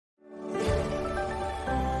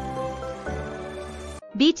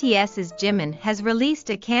BTS's Jimin has released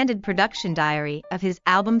a candid production diary of his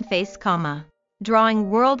album Face, drawing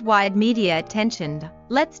worldwide media attention.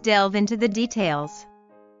 Let's delve into the details.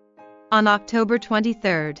 On October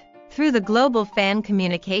 23, through the global fan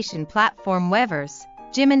communication platform Weverse,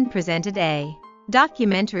 Jimin presented a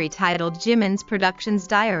documentary titled Jimin's Productions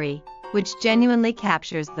Diary, which genuinely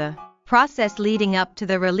captures the process leading up to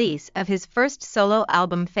the release of his first solo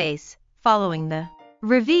album Face. Following the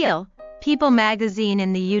reveal, People magazine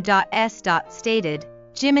in the U.S. stated,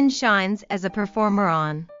 "Jimin shines as a performer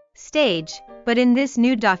on stage, but in this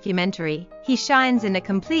new documentary, he shines in a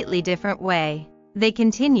completely different way." They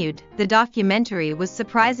continued, the documentary was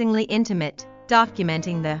surprisingly intimate,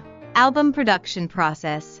 documenting the album production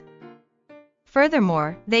process.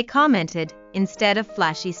 Furthermore, they commented, instead of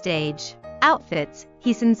flashy stage outfits,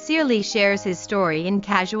 he sincerely shares his story in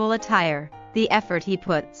casual attire. The effort he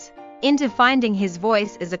puts into finding his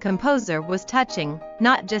voice as a composer was touching.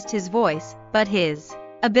 Not just his voice, but his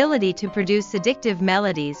ability to produce addictive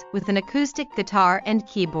melodies with an acoustic guitar and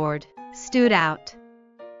keyboard stood out.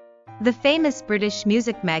 The famous British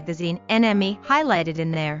music magazine NME highlighted in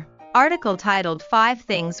their article titled 5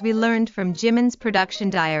 Things We Learned from Jimin's Production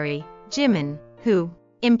Diary, Jimin, who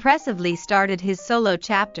impressively started his solo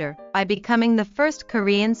chapter by becoming the first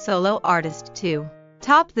Korean solo artist to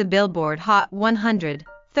top the Billboard Hot 100,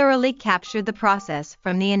 thoroughly captured the process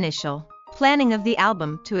from the initial planning of the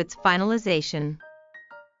album to its finalization.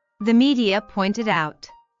 The media pointed out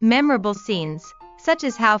memorable scenes, such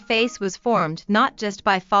as how Face was formed not just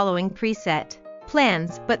by following preset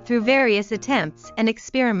plans but through various attempts and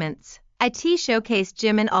experiments. It showcased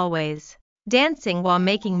Jimin always dancing while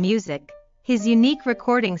making music, his unique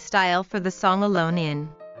recording style for the song Alone in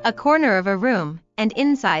a Corner of a Room, and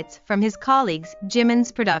insights from his colleagues.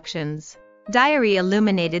 Jimin's Productions Diary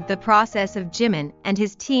illuminated the process of Jimin and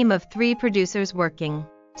his team of 3 producers working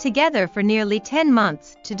together for nearly 10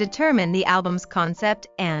 months to determine the album's concept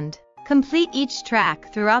and complete each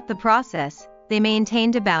track. Throughout the process, they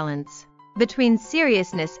maintained a balance between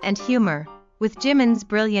seriousness and humor, with Jimin's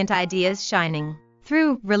brilliant ideas shining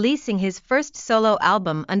through. Releasing his first solo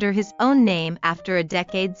album under his own name after a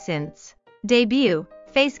decade since debut,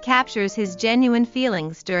 Face captures his genuine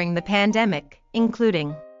feelings during the pandemic,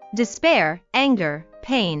 including despair, anger,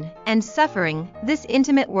 pain, and suffering. This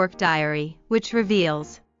intimate work diary, which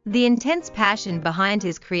reveals the intense passion behind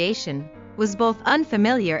his creation, was both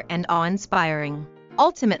unfamiliar and awe-inspiring.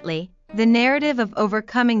 Ultimately, the narrative of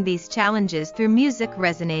overcoming these challenges through music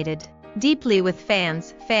resonated deeply with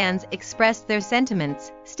fans. Fans expressed their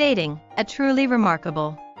sentiments, stating, "A truly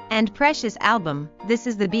remarkable and precious album. This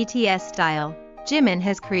is the BTS style. Jimin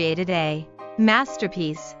has created a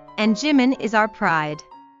masterpiece, and Jimin is our pride."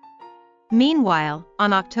 Meanwhile,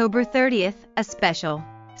 on October 30th, a special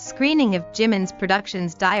screening of Jimin's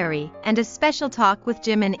Productions Diary and a special talk with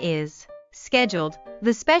Jimin is scheduled.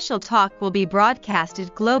 The special talk will be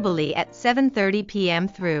broadcasted globally at 7:30 p.m.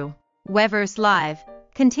 through Weverse Live,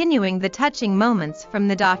 continuing the touching moments from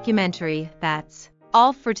the documentary. That's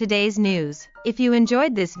all for today's news. If you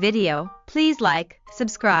enjoyed this video, please like,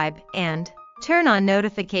 subscribe, and turn on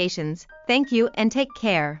notifications. Thank you and take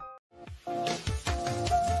care.